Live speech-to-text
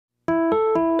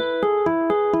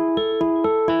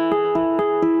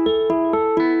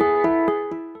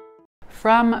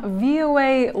From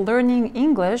VOA Learning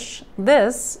English,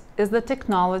 this is the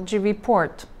Technology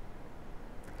Report.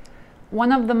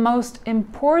 One of the most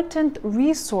important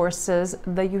resources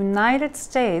the United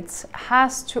States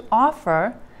has to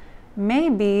offer may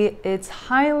be its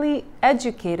highly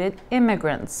educated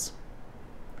immigrants.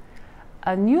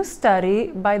 A new study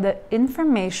by the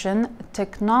Information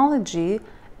Technology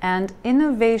and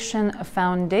Innovation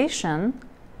Foundation,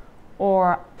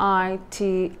 or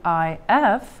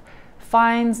ITIF,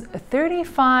 finds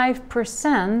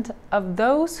 35% of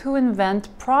those who invent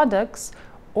products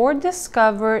or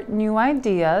discover new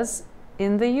ideas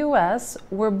in the US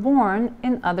were born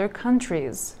in other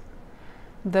countries.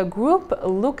 The group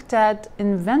looked at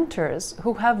inventors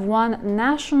who have won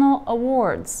national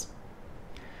awards.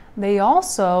 They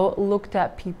also looked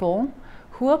at people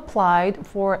who applied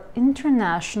for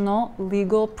international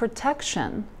legal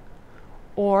protection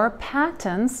or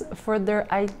patents for their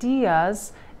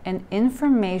ideas in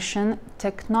information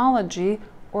technology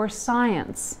or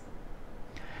science.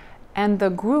 And the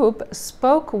group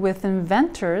spoke with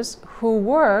inventors who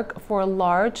work for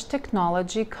large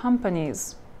technology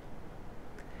companies.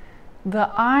 The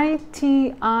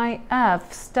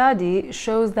ITIF study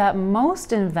shows that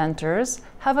most inventors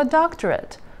have a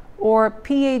doctorate or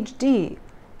PhD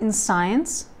in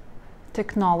science,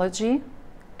 technology,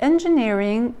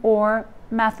 engineering, or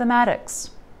mathematics.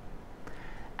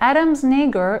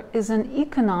 Nager is an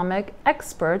economic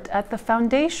expert at the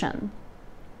foundation.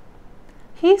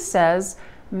 He says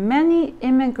many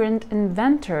immigrant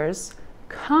inventors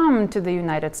come to the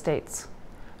United States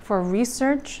for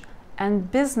research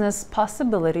and business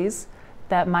possibilities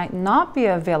that might not be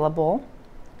available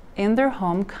in their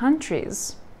home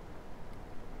countries.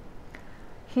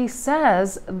 He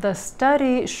says the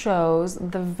study shows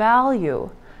the value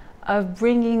of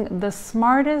bringing the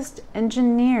smartest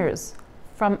engineers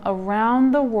from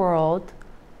around the world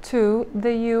to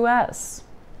the US.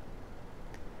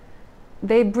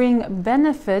 They bring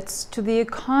benefits to the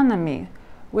economy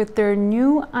with their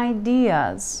new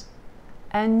ideas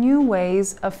and new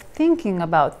ways of thinking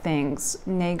about things,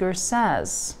 Nager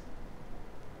says.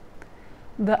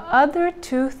 The other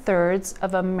 2/3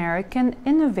 of American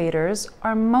innovators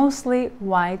are mostly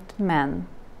white men.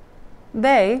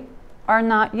 They are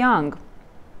not young.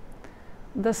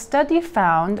 The study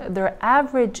found their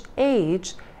average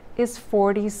age is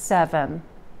 47.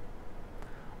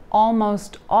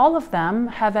 Almost all of them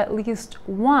have at least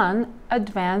one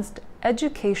advanced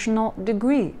educational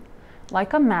degree,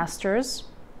 like a master's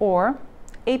or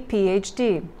a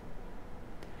PhD.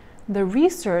 The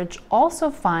research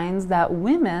also finds that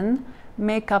women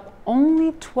make up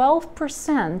only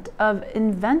 12% of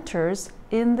inventors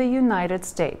in the United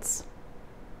States.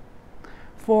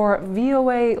 For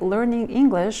VOA Learning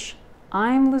English,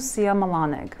 I'm Lucia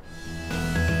Malanig.